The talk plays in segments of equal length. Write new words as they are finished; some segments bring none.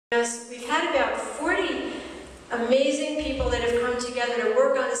We've had about 40 amazing people that have come together to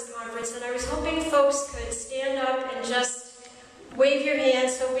work on this conference, and I was hoping folks could stand up and just wave your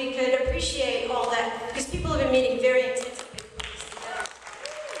hands so we could appreciate all that, because people have been meeting very intensively.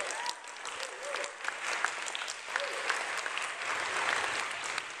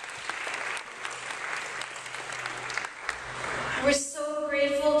 We're so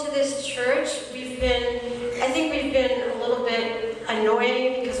grateful to this church. I think we've been a little bit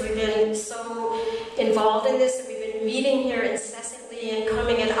annoying because we've been so involved in this, and we've been meeting here incessantly and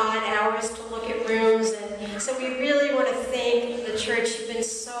coming at odd hours to look at rooms. And so we really want to thank the church. You've been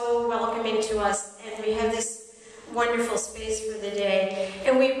so welcoming to us, and we have this wonderful space for the day.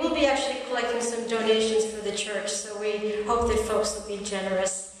 And we will be actually collecting some donations for the church, so we hope that folks will be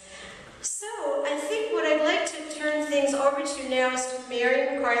generous. So, I think what I'd like to turn things over to now is to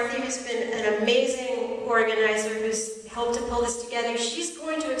Mary McCarthy, who's been an amazing organizer, who's helped to pull this together. She's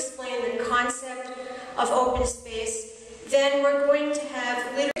going to explain the concept of open space. Then we're going to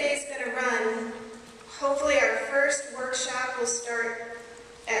have The day's going to run. Hopefully our first workshop will start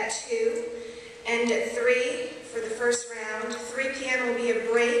at 2, end at 3 for the first round. 3 p.m. will be a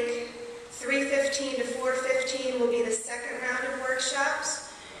break. 3:15 to 4:15 will be the second round of workshops.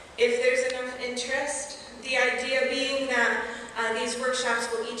 If there's enough interest, the idea being that these workshops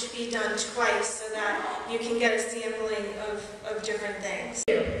will each be done twice so that you can get a sampling of different things.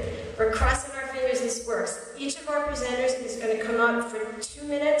 We're crossing our fingers this works. Each of our presenters is going to come up for 2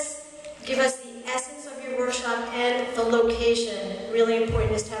 minutes, give us the essence of your workshop and the location. Really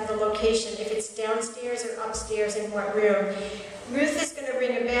important is to have the location, if it's downstairs or upstairs, in what room. Ruth is going to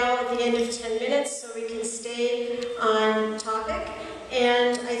ring a bell at the end of 10 minutes so we can stay on topic.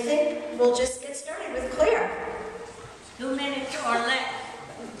 And I think we'll just get started with Claire. 2 minutes or less.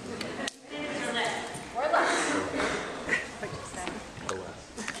 2 minutes or less. Or less.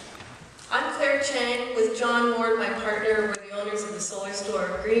 I'm Claire Chang with John Ward, my partner. We're the owners of the solar store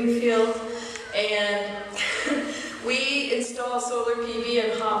of Greenfield. And we install solar PV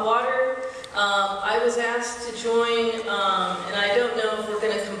and hot water. I was asked to join, and I don't know if we're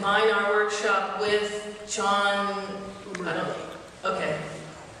going to combine our workshop with John, I don't know. Okay.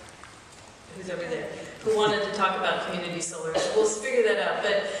 Who's over there? Who wanted to talk about community solar. So we'll figure that out.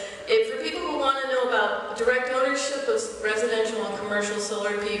 But for people who want to know about direct ownership of residential and commercial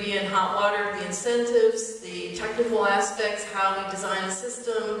solar PV and hot water, the incentives, the technical aspects, how we design a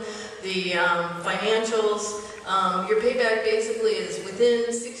system, the financials, your payback basically is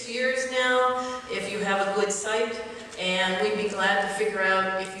within 6 years now if you have a good site. And we'd be glad to figure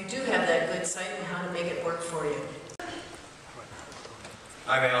out if you do have that good site and how to make it work for you.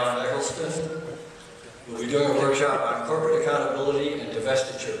 I'm Alan Eggleston. We'll be doing a workshop on corporate accountability and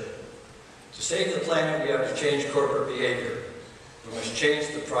divestiture. To save the planet, we have to change corporate behavior. We must change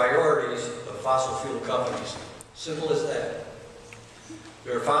the priorities of fossil fuel companies. Simple as that.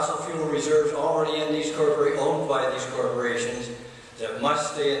 There are fossil fuel reserves already owned by these corporations that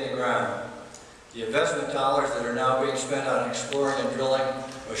must stay in the ground. The investment dollars that are now being spent on exploring and drilling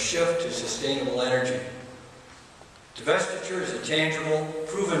must shift to sustainable energy. Divestiture is a tangible,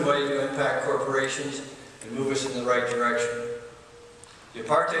 proven way to impact corporations and move us in the right direction. The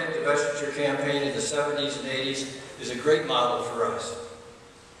apartheid divestiture campaign in the 70s and 80s is a great model for us.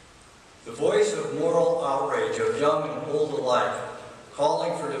 The voice of moral outrage of young and old alike,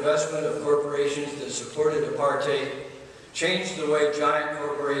 calling for divestment of corporations that supported apartheid, changed the way giant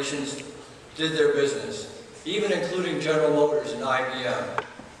corporations did their business, even including General Motors and IBM.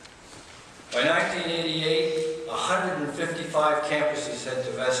 By 1988, 155 campuses had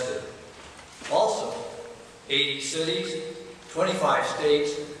divested. Also, 80 cities, 25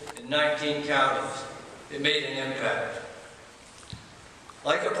 states, and 19 counties. It made an impact.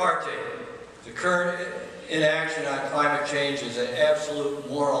 Like apartheid, the current inaction on climate change is an absolute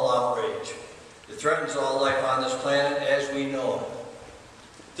moral outrage. It threatens all life on this planet as we know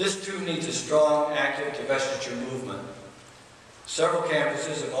it. This too needs a strong, active divestiture movement. Several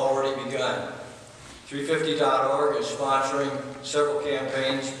campuses have already begun. 350.org is sponsoring several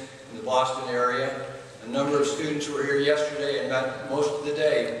campaigns in the Boston area. A number of students were here yesterday and spent most of the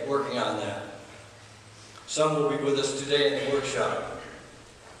day working on that. Some will be with us today in the workshop.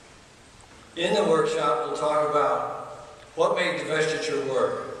 In the workshop, we'll talk about what made divestiture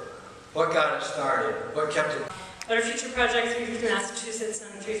work, what got it started, what kept it. At our future project, 350 Massachusetts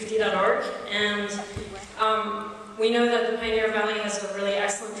and 350.org, and we know that the Pioneer Valley has a really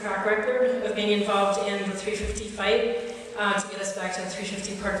excellent track record of being involved in the 350 fight to get us back to the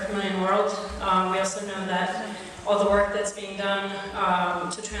 350 per million world. We also know that all the work that's being done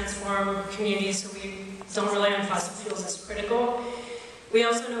to transform communities so we don't rely on fossil fuels is critical. We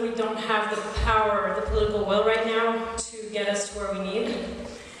also know we don't have the power, the political will right now to get us to where we need.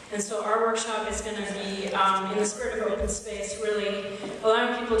 And so our workshop is going to be, in the spirit of open space, really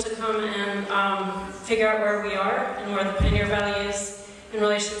allowing people to come and figure out where we are and where the Pioneer Valley is in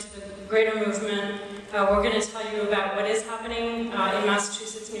relation to the greater movement. We're going to tell you about what is happening in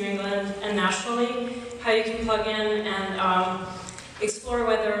Massachusetts, New England, and nationally, how you can plug in and explore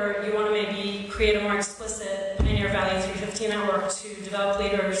whether you want to maybe create a more explicit Pioneer Valley 350 network to develop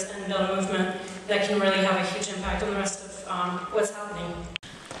leaders and build a movement that can really have a huge impact on the rest of what's happening.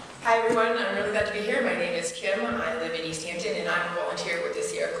 Hi everyone, I'm really glad to be here. My name is Kim. I live in East Hampton and I'm a volunteer with the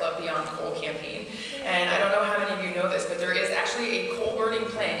Sierra Club Beyond Coal campaign. And I don't know how many of you know this, but there is actually a coal burning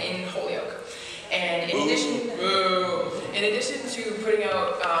plant in Holyoke. And in addition to putting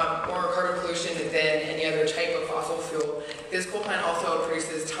out more carbon pollution than any other type of fossil fuel, this coal plant also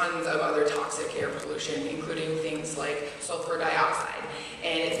produces tons of other toxic air pollution, including things like sulfur dioxide.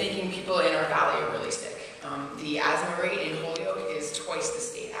 And it's making people in our valley really sick. The asthma rate in Holyoke is twice the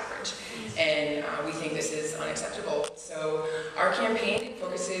state average, and we think this is unacceptable. So our campaign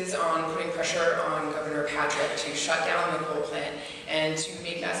focuses on putting pressure on Governor Patrick to shut down the coal plant and to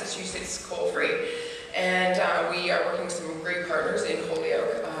make Massachusetts coal-free. And we are working with some great partners in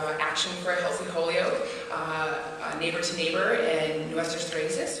Holyoke, Action for a Healthy Holyoke, Neighbor to Neighbor, and Nuestros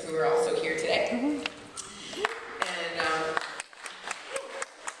Raíces, who are also here today. And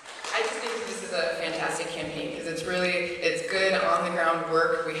I just think this is a fantastic campaign because it's good on the ground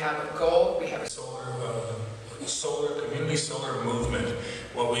work. We have a goal. We have a community solar movement.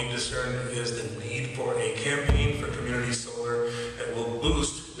 What we've discerned is the need for a campaign for community solar that will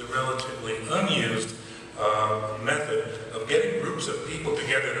boost the relatively unused method of getting groups of people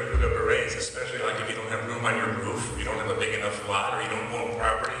together to put up arrays, especially like if you don't have room on your roof, you don't have a big enough lot, or you don't own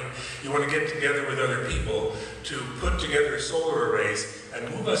property. You want to get together with other people to put together solar arrays and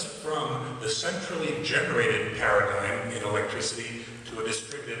move us from the centrally generated paradigm in electricity to a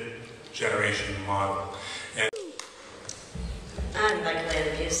distributed generation model. I'm Michael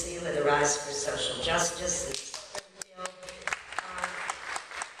Ann Busey with the Rise for Social Justice in Springfield.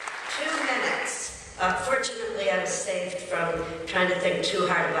 2 minutes. Fortunately, I was saved from trying to think too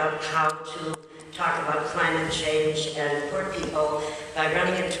hard about how to talk about climate change and poor people by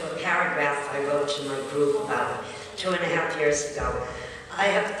running into a paragraph I wrote to my group about 2.5 years ago. I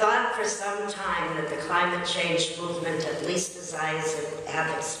have thought for some time that the climate change movement, at least as I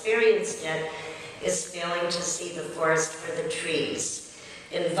have experienced it, is failing to see the forest for the trees.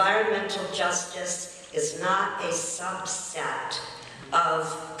 Environmental justice is not a subset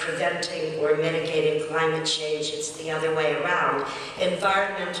of preventing or mitigating climate change. It's the other way around.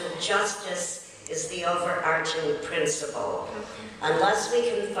 Environmental justice is the overarching principle. Unless we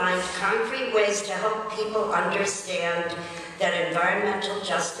can find concrete ways to help people understand that environmental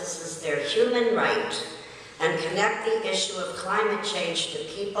justice is their human right and connect the issue of climate change to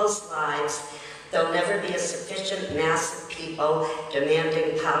people's lives, there'll never be a sufficient mass of people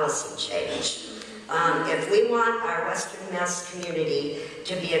demanding policy change. If we want our Western Mass community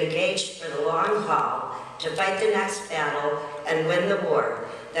to be engaged for the long haul, to fight the next battle and win the war,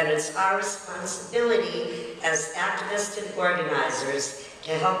 then it's our responsibility as activists and organizers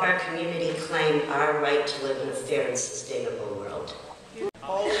to help our community claim our right to live in a fair and sustainable world.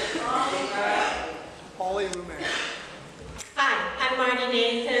 Hi, I'm Marty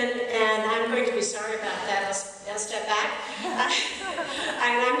Nathan, and I'm going to be sorry about that. I'll step back.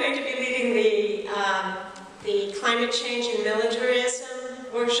 And I'm going to be leading the Climate Change and Militarism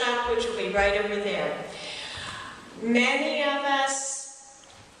workshop, which will be right over there. Many of us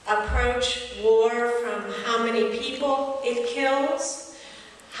approach war from how many people it kills,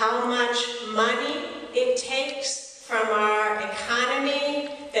 how much money it takes from our economy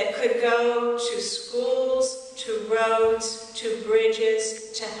that could go to schools, to roads, to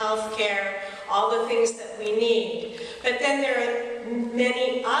bridges, to healthcare, all the things that we need. But then there are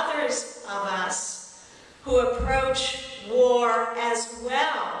many others of us who approach war as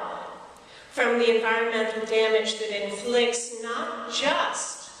well from the environmental damage that it inflicts, not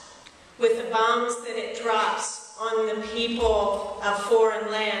just with the bombs that it drops on the people of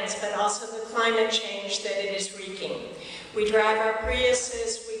foreign lands, but also the climate change that it is wreaking. We drive our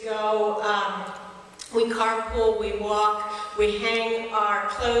Priuses, we go, we carpool, we walk, we hang our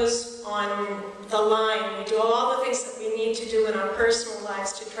clothes on the line, we do all the things that we need to do in our personal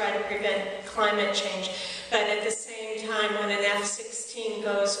lives to try to prevent climate change. But at the same time, when an F-16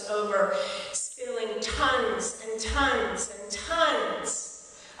 goes over, spilling tons and tons and tons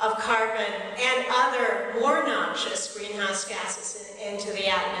of carbon and other more noxious greenhouse gases into the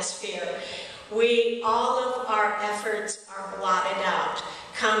atmosphere, All of our efforts are blotted out.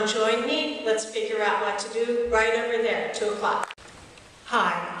 Come join me. Let's figure out what to do right over there, 2 o'clock.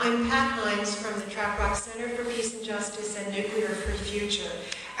 Hi, I'm Pat Hines from the Trap Rock Center for Peace and Justice and Nuclear Free Future.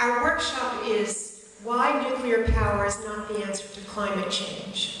 Our workshop is Why Nuclear Power is Not the Answer to Climate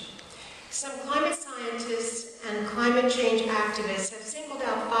Change. Some climate scientists and climate change activists have singled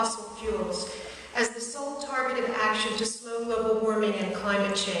out fossil fuels as the sole target of action to slow global warming and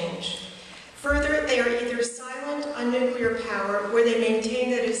climate change. Further, they are either silent on nuclear power, where they maintain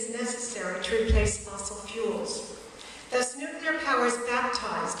that it is necessary to replace fossil fuels. Thus, nuclear power is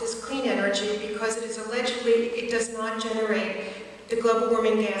baptized as clean energy because it does not generate the global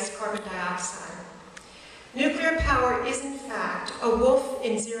warming gas carbon dioxide. Nuclear power is, in fact, a wolf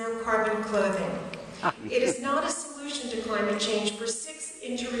in zero carbon clothing. It is not a solution to climate change for 6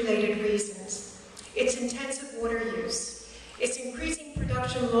 interrelated reasons. Its intensive water use, its increasing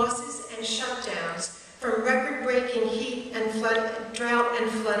production losses and shutdowns from record-breaking heat and drought and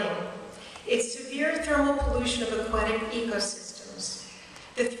flooding, its severe thermal pollution of aquatic ecosystems,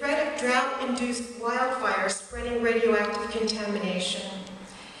 the threat of drought-induced wildfires spreading radioactive contamination,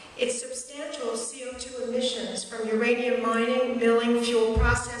 its substantial CO2 emissions from uranium mining, milling, fuel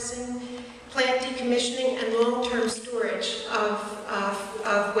processing, plant decommissioning, and long-term storage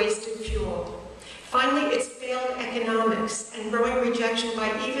of wasted fuel. Finally, its failed economics and growing rejection by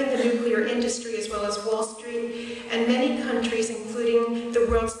even the nuclear industry, as well as Wall Street and many countries, including the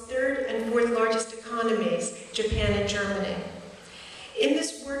world's 3rd and 4th largest economies, Japan and Germany. In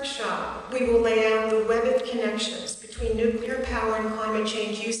this workshop, we will lay out the web of connections between nuclear power and climate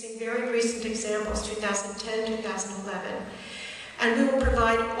change using very recent examples, 2010, 2011. And we will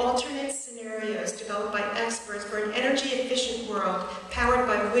provide alternate scenarios developed by experts for an energy-efficient world powered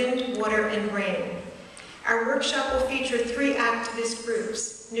by wind, water, and rain. Our workshop will feature 3 activist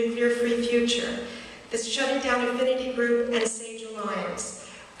groups: Nuclear Free Future, the Shutting Down Affinity Group, and Sage Alliance.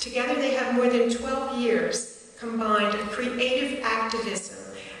 Together they have more than 12 years combined of creative activism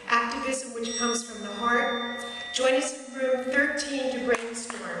which comes from the heart. Join us in room 13 to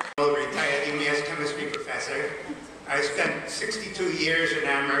brainstorm. I'm a retired UMass chemistry professor. I spent 62 years in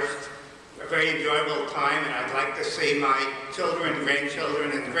Amherst, a very enjoyable time, and I'd like to see my children,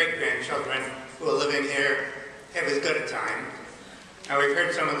 grandchildren, and great-grandchildren who are living here have as good a time. Now, we've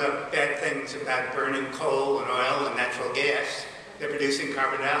heard some of the bad things about burning coal and oil and natural gas. They're producing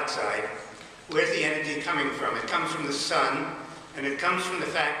carbon dioxide. Where's the energy coming from? It comes from the sun, and it comes from the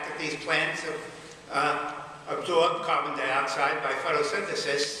fact that these plants have absorbed carbon dioxide by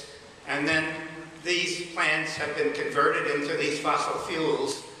photosynthesis, and then these plants have been converted into these fossil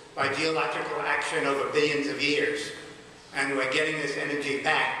fuels by geological action over billions of years. And we're getting this energy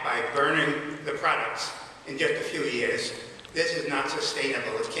back by burning the products in just a few years. This is not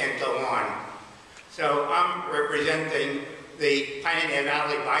sustainable. It can't go on. So I'm representing the Pioneer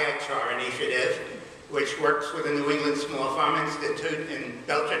Valley Biochar Initiative, which works with the New England Small Farm Institute in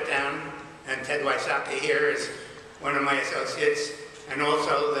Belchertown, and Ted Wysocki here is one of my associates, and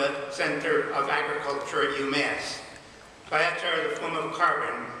also the Center of Agriculture at UMass. Biochar is a form of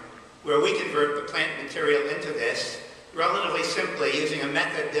carbon where we convert the plant material into this relatively simply using a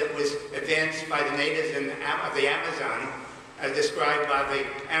method that was advanced by the natives of the Amazon, as described by the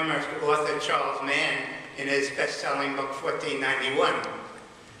Amherst author Charles Mann in his best-selling book 1491.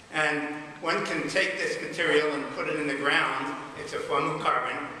 And one can take this material and put it in the ground. It's a form of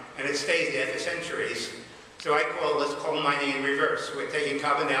carbon, and it stays there for centuries. So I call this coal mining in reverse. We're taking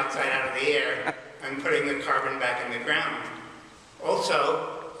carbon dioxide out of the air and putting the carbon back in the ground.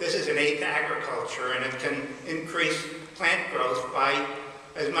 Also, this is an aid to agriculture, and it can increase plant growth by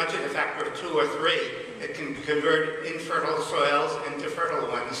as much as a factor of 2 or 3. It can convert infertile soils into fertile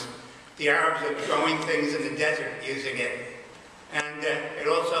ones. The Arabs are growing things in the desert using it. And it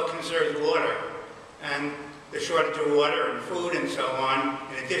also conserves water. And the shortage of water and food and so on,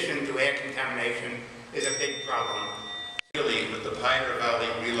 in addition to air contamination, is a big problem. Really, with the Pioneer Valley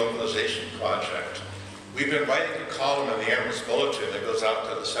Relocalization Project, we've been writing a column in the Amherst Bulletin that goes out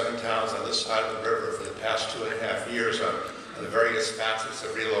to the 7 towns on this side of the river for the past 2.5 years on the various facets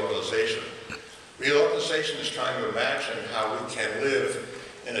of relocalization. Relocalization is trying to imagine how we can live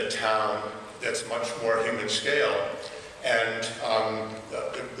in a town that's much more human scale. And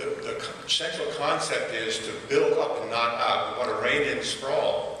the central concept is to build up and not out. We want to rein in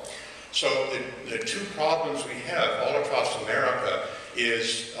sprawl. So the 2 problems we have all across America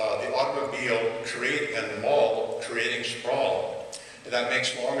is the automobile and the mall creating sprawl. And that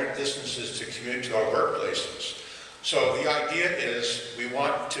makes longer distances to commute to our workplaces. So the idea is we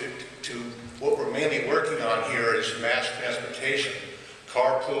want what we're mainly working on here is mass transportation,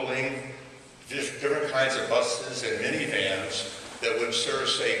 carpooling, different kinds of buses and minivans that would serve,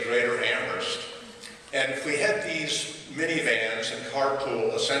 say, Greater Amherst. And if we had these minivans and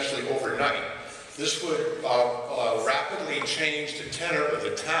carpool essentially overnight, this would rapidly change the tenor of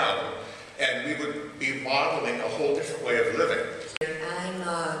the town, and we would be modeling a whole different way of living.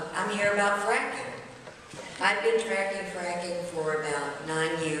 I'm here about fracking. I've been tracking fracking for about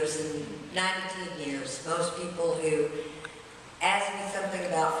 9 years, and 9 to 10 years. Most people who ask me something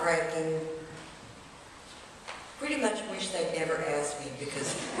about fracking pretty much wish they'd never asked me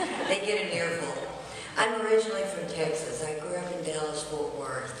because they get an earful. I'm originally from Texas. I grew up in Dallas-Fort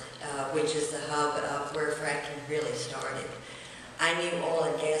Worth, which is the hub of where fracking really started. I knew oil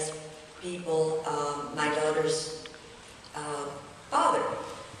and gas people. My daughter's father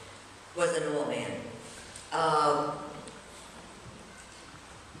was an oil man.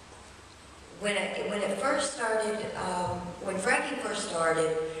 When fracking first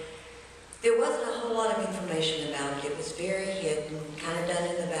started, there wasn't a whole lot of information about it. It was very hidden, kind of done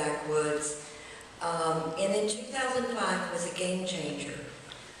in the backwoods. And then 2005 was a game changer.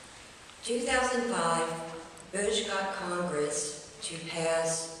 2005, Bush got Congress to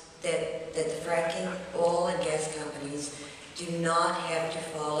pass that the fracking oil and gas companies do not have to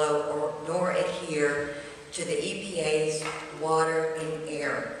follow nor adhere to the EPA's water and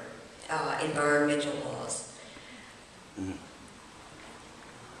air environmental laws.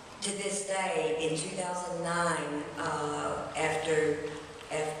 To this day, in 2009,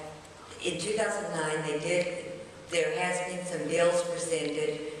 in 2009, there has been some bills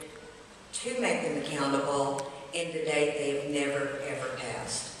presented to make them accountable, and to date they've never ever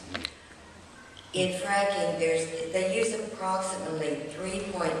passed. In fracking, they use approximately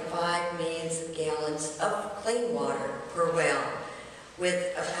 3.5 million gallons of clean water per well,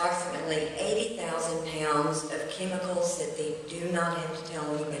 with approximately 80,000 pounds of chemicals that they do not have to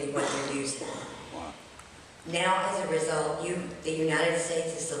tell anybody what they're using. Now, as a result, the United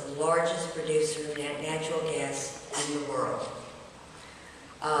States is the largest producer of natural gas in the world.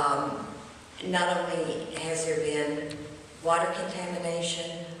 Not only has there been water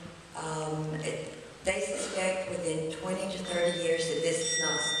contamination, they suspect within 20 to 30 years that this is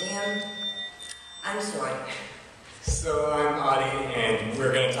not stemmed. I'm sorry. So I'm Adi, and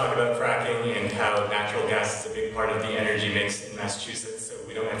we're going to talk about fracking and how natural gas is a big part of the energy mix in Massachusetts. So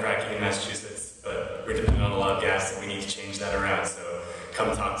we don't have fracking in Massachusetts, but we're dependent on a lot of gas, and we need to change that around. So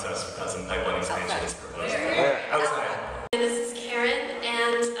come talk to us. We've got some pipeline expansion is proposed. Outside. This is Karen,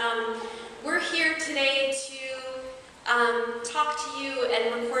 and we're here today to talk to you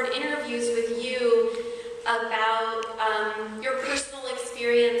and record interviews with you about your personal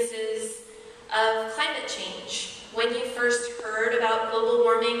experiences of climate change. When you first heard about global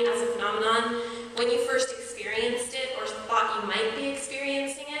warming as a phenomenon, when you first experienced it or thought you might be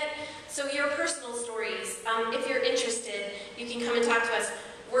experiencing it. So your personal stories, if you're interested, you can come and talk to us.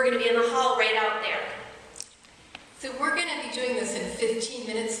 We're going to be in the hall right out there. So we're going to be doing this in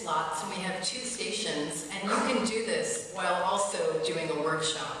 15-minute slots, and we have 2 stations, and you can do this while also doing a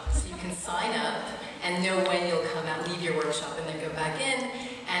workshop. So you can sign up and know when you'll come out, leave your workshop, and then go back in,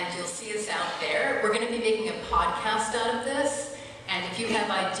 and you'll see us out there. We're going to be making a podcast out of this, and if you have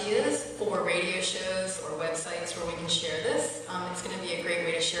ideas for radio shows or websites where we can share this, it's going to be a great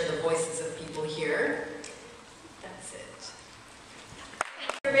way to share the voices of people here. That's it.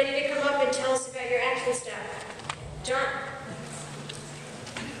 You're ready to come up and tell us about your action step. John.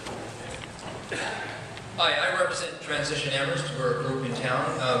 Hi, I represent Transition Amherst. We're a group in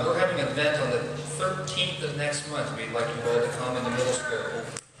town. We're having an event on the 13th of next month. We'd like you all to come in the middle school.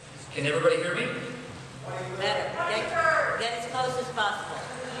 Can everybody hear me? Better. Get as close as possible.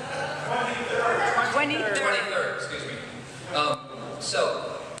 23rd, excuse me.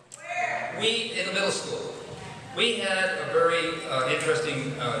 So, we, in the middle school, we had a very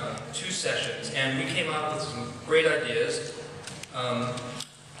interesting 2 sessions, and we came up with some great ideas.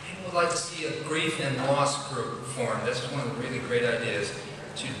 People would like to see a grief and loss group formed. That's one of the really great ideas,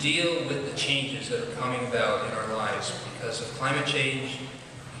 to deal with the changes that are coming about in our lives because of climate change,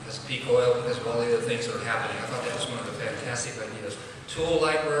 because of peak oil, because of all the other things that are happening. I thought that was one of the fantastic ideas. Tool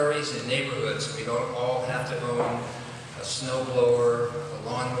libraries in neighborhoods. We don't all have to own a snow blower, a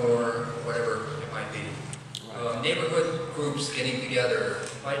lawnmower, whatever it might be. Neighborhood groups getting together.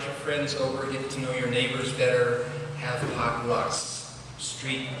 Invite your friends over, get to know your neighbors better, have potlucks.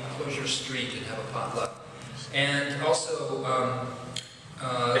 Close your street and have a potluck. And also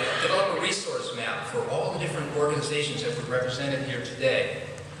develop a resource map for all the different organizations that were represented here today.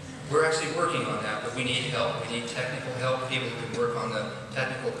 We're actually working on that, but we need help. We need technical help, people who can work on the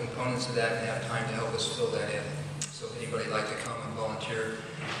technical components of that and have time to help us fill that in. So if anybody'd like to come and volunteer,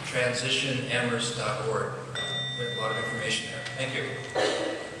 transitionamherst.org. We have a lot of information there. Thank you.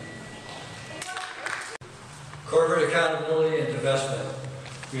 Corporate accountability and divestment.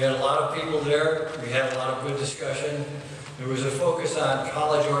 We had a lot of people there. We had a lot of good discussion. There was a focus on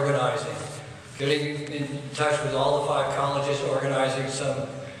college organizing, getting in touch with all the 5 colleges, organizing some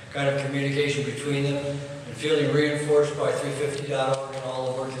kind of communication between them, and feeling reinforced by 350.org and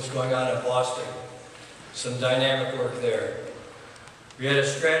all the work that's going on in Boston. Some dynamic work there. We had a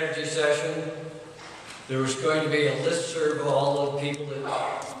strategy session. There was going to be a listserv of all the people that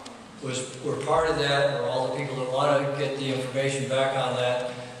were part of that, or all the people that want to get the information back on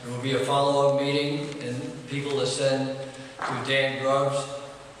that. There will be a follow-up meeting, and people to send to Dan Grubbs,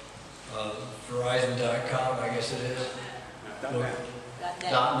 Verizon.com, I guess it is.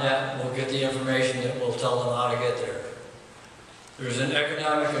 .net. We'll get the information that will tell them how to get there. There's an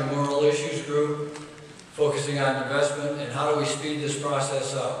economic and moral issues group focusing on investment and how do we speed this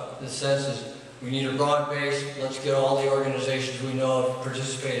process up. The sense is we need a broad base. Let's get all the organizations we know of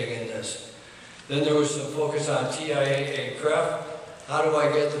participating in this. Then there was some focus on TIAA-CREF. How do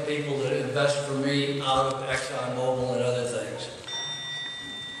I get the people that invest for me out of ExxonMobil and other things?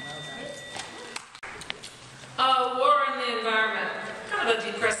 War on the environment. Kind of a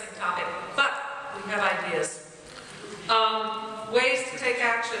depressing topic, but we have ideas. Ways to take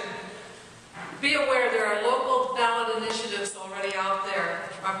action. Be aware there are local ballot initiatives already out there.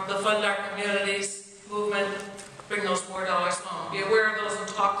 The Fund Our Communities movement, bring those $4 home. Be aware of those and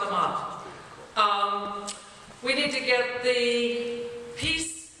talk them up. We need to get the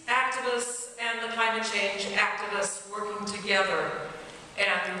peace activists and the climate change activists working together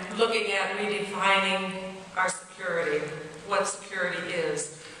and looking at redefining our security, what security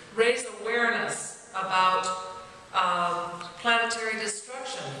is. Raise awareness about planetary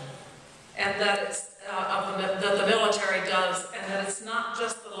destruction and that it's that the military does, and that it's not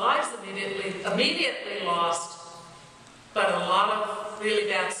just the lives immediately lost, but a lot of really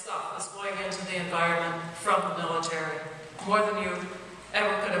bad stuff is going into the environment from the military, more than you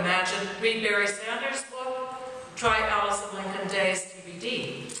ever could imagine. Read Barry Sanders' book, try Alice and Lincoln Day's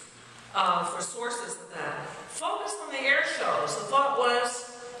DVD for sources of that. Focus on the air shows. The thought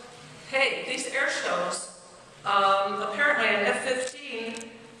was, hey, these air shows, apparently an F-15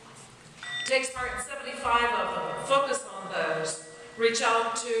 takes part in 75 of them. Focus on those. Reach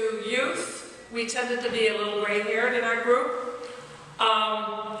out to youth. We tended to be a little gray-haired in our group.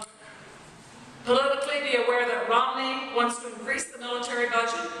 Politically be aware that Romney wants to increase the military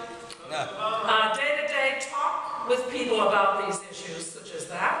budget. Day-to-day talk with people about these issues, such as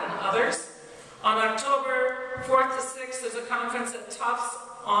that and others. On October 4th to 6th, there's a conference at Tufts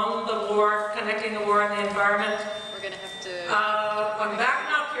on the war, connecting the war and the environment. We're going to have to... I'm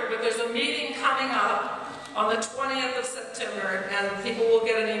backing up here, but there's a meeting coming up on the 20th of September, and people will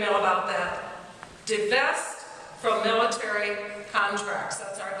get an email about that. Divest from military contracts.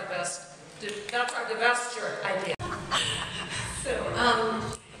 That's our divestiture idea. So,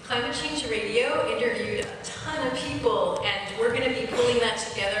 Climate Change Radio interviewed a ton of people, and we're going to be pulling that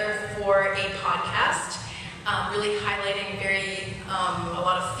together for a podcast, really highlighting a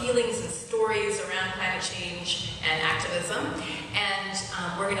lot of feelings and stories around climate change and activism. And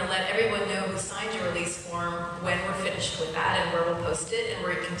we're going to let everyone know who signed your release form when we're finished with that and where we'll post it, and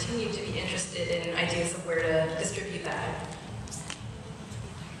we're continue to be interested in ideas of where to distribute that.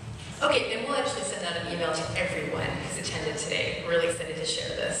 Okay, and we'll actually send out an email to everyone who's attended today. We're really excited to share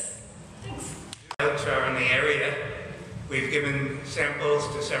this. Thanks. Are in the area. We've given samples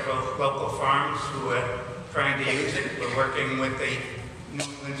to several local farms who are trying to use it. We're working with the New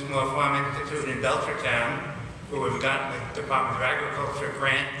England Small Farm Institute in Belchertown, who have gotten the Department of Agriculture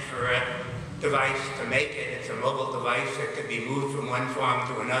grant for a device to make it. It's a mobile device that could be moved from one farm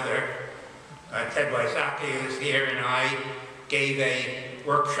to another. Ted Wysocki, who's here, and I gave a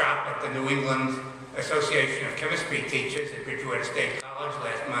workshop at the New England Association of Chemistry Teachers at Bridgewater State College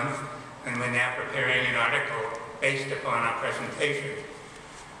last month, and we're now preparing an article based upon our presentation.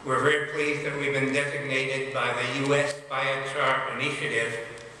 We're very pleased that we've been designated by the U.S. Biochar Initiative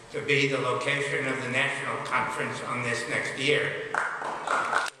to be the location of the national conference on this next year. So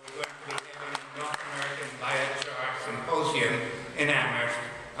we're going to be having a North American Biochar Symposium in Amherst,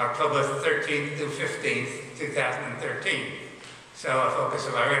 October 13th to 15th, 2013. So a focus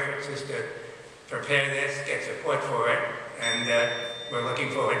of our efforts is to prepare this, get support for it, and we're looking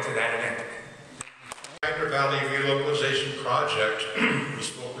forward to that event. The Niagara Valley Relocalization Project, we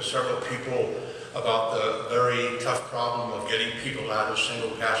spoke with several people about the very tough problem of getting people out of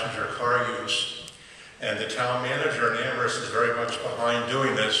single passenger car use. And the town manager in Amherst is very much behind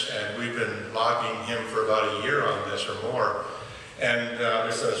doing this, and we've been lobbying him for about a year on this or more. And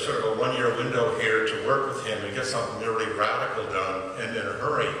there's a sort of a one-year window here to work with him and get something really radical done and in a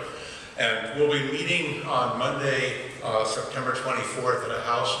hurry. And we'll be meeting on Monday, September 24th at a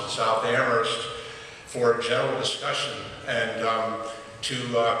house in South Amherst for a general discussion. And to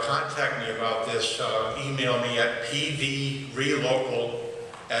contact me about this, email me at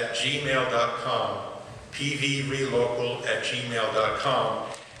pvrelocal@gmail.com, pvrelocal@gmail.com.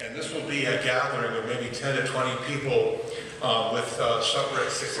 And this will be a gathering of maybe 10 to 20 people with supper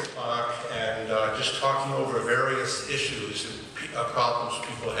at 6 o'clock and just talking over various issues and problems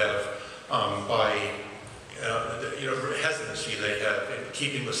people have by hesitancy they have in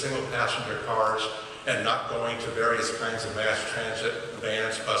keeping with single passenger cars and not going to various kinds of mass transit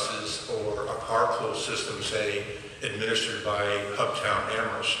vans, buses, or a carpool system, say, administered by Hubtown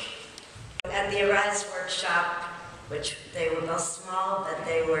Amherst. At the Arise workshop, which they were both small, but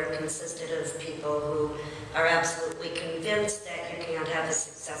they were consisted of people who are absolutely convinced that you can't have a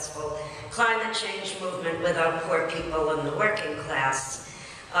successful climate change movement without poor people in the working class.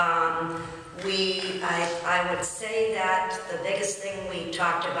 I would say that the biggest thing we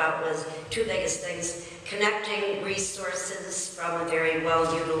talked about was two biggest things: connecting resources from very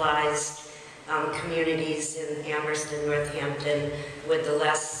well-utilized communities in Amherst and Northampton with the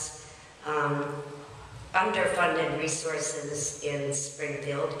less underfunded resources in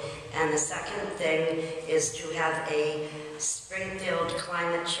Springfield. And the second thing is to have a Springfield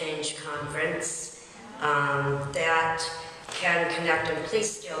Climate Change Conference that can connect, and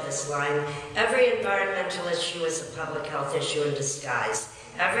please steal this line, every environmental issue is a public health issue in disguise.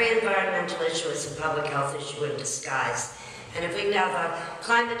 Every environmental issue is a public health issue in disguise. And if we can have a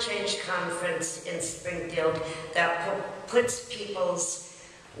climate change conference in Springfield that puts people's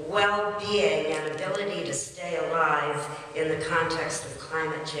well-being and ability to stay alive in the context of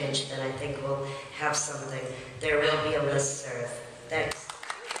climate change, then I think we'll have something. There will be a listserv. Thanks.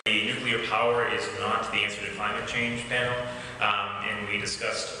 The nuclear power is not the answer to climate change panel, and we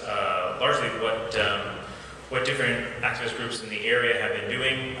discussed largely what different activist groups in the area have been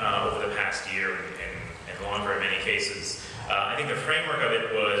doing over the past year and longer in many cases. I think the framework of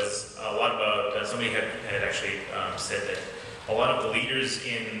it was a lot about, somebody had actually said that a lot of the leaders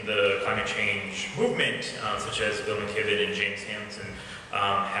in the climate change movement, such as Bill McKibben and James Hamilton,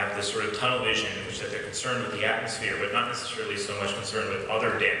 have this sort of tunnel vision, which that they're concerned with the atmosphere, but not necessarily so much concerned with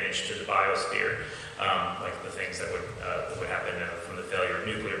other damage to the biosphere, like the things that would happen from the failure of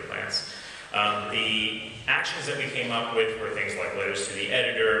nuclear plants. The actions that we came up with were things like letters to the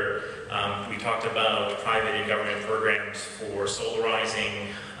editor. We talked about private and government programs for solarizing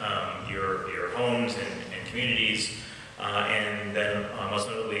your homes and communities. And then, most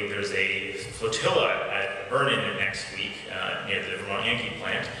notably, there's a flotilla at Vernon next week near the Vermont Yankee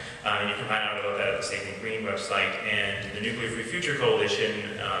plant. You can find out about that at the Safe and Green website. And the Nuclear Free Future Coalition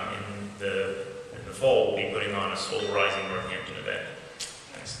in the fall will be putting on a solarizing Northampton event.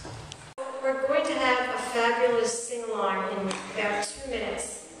 Thanks. We're going to have a fabulous sing-along in about 2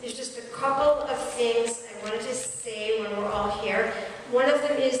 minutes. There's just a couple of things I wanted to say when we're all here. One of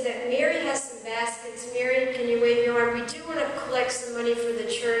them is that Mary has some baskets. Mary, can you wave your arm? We do want to collect some money for the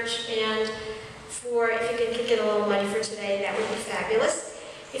church, and if you can get a little money for today, that would be fabulous.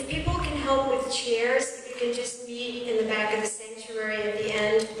 If people can help with chairs, if you can just meet in the back of the sanctuary at the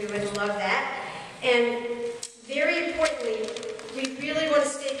end, we would love that. And very importantly, we really want to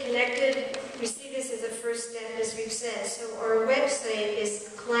stay connected. We see this as a first step, as we've said. So our website is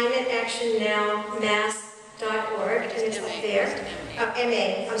climateactionnowmass.org, and it's up there.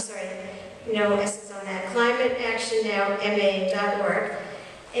 MA, I'm sorry, no S's on that. climateactionnowma.org.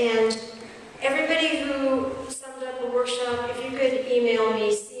 And everybody who summed up a workshop, if you could email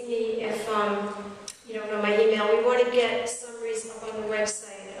me, see me if you don't know my email. We want to get summaries up on the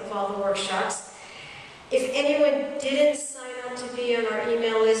website of all the workshops. If anyone didn't sign up to be on our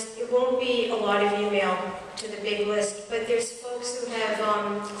email list, it won't be a lot of email to the big list, but there's folks who have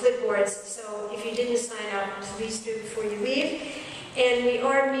clipboards, so if you didn't sign up, please do before you leave. And we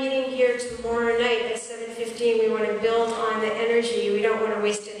are meeting here tomorrow night at 7:15. We want to build on the energy. We don't want to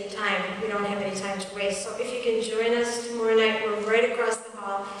waste any time. We don't have any time to waste. So if you can join us tomorrow night, we're right across the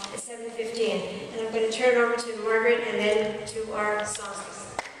hall at 7:15. And I'm going to turn it over to Margaret and then to our songstress.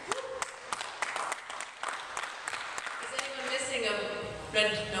 A red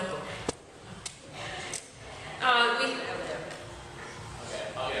notebook.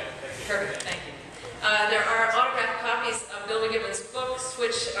 Perfect, thank you. There are autographed copies of Bill McKibben's books,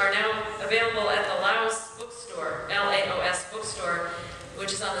 which are now available at the Laos bookstore, Laos bookstore,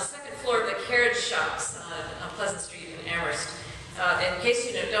 which is on the second floor of the carriage shops on Pleasant Street in Amherst. In case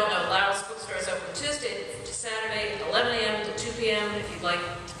you don't know, Laos Bookstore is open Tuesday to Saturday, 11 a.m. to 2 p.m. If you'd like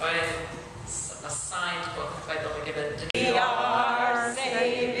to buy a signed book, I'd love to give it to you. We are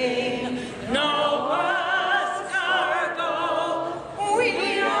saving Noah's cargo.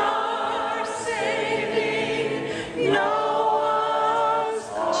 We are saving Noah's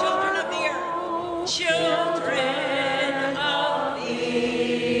cargo. Children of the earth. Children of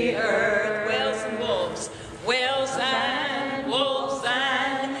the earth. Whales and wolves. Whales and wolves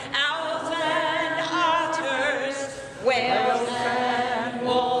and owls and otters. Whales and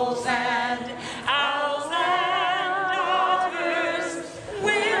wolves and owls and otters.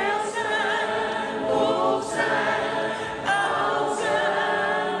 Whales and wolves and owls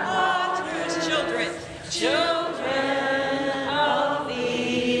and otters. Children, children of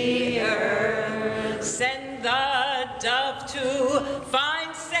the earth. Send the dove to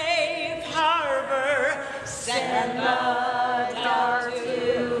find safe harbor. Send the dove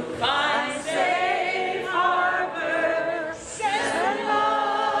to find safe harbor. Send the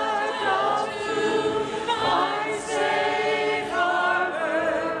dove to find safe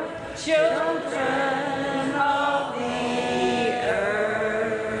harbor. Children of the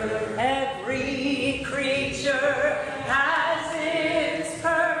earth. Every creature has its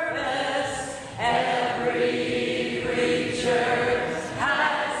purpose. Every creature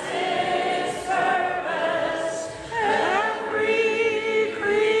has its purpose. Every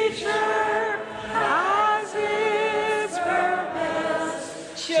creature has its purpose.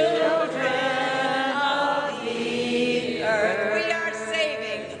 Children of the earth. We are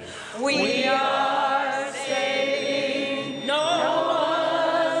saving. We are saving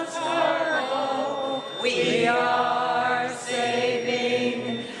Noah's cargo. We are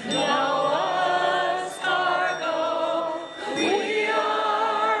saving Noah's cargo. We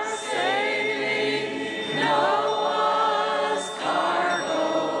are saving Noah's cargo.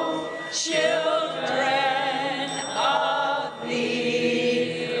 Children of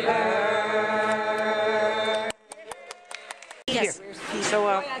the earth. Yes.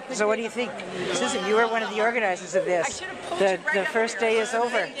 So what do you think? Susan, you were one of the organizers of this. The first day is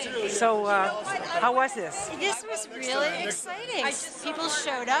over. So how was this? This was really exciting. People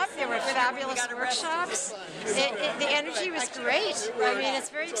showed up. There were fabulous workshops. The energy was great. I mean, it's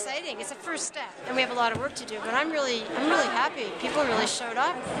very exciting. It's a first step, and we have a lot of work to do. But I'm really happy. People really showed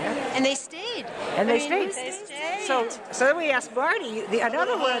up, and they stayed. And they stayed. They stayed. So then we asked Marty,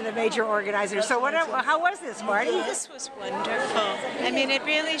 another one of the major organizers. So how was this, Marty? This was wonderful. I mean, it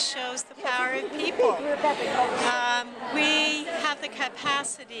really shows the power of people. We have the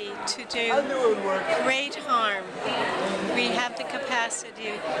capacity to do great harm. We have the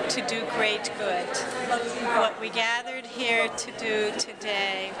capacity to do great good. What we gathered here to do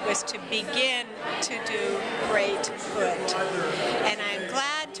today was to begin to do great good. And I'm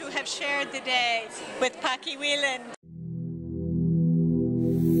glad to have shared the day with Pakiwilan.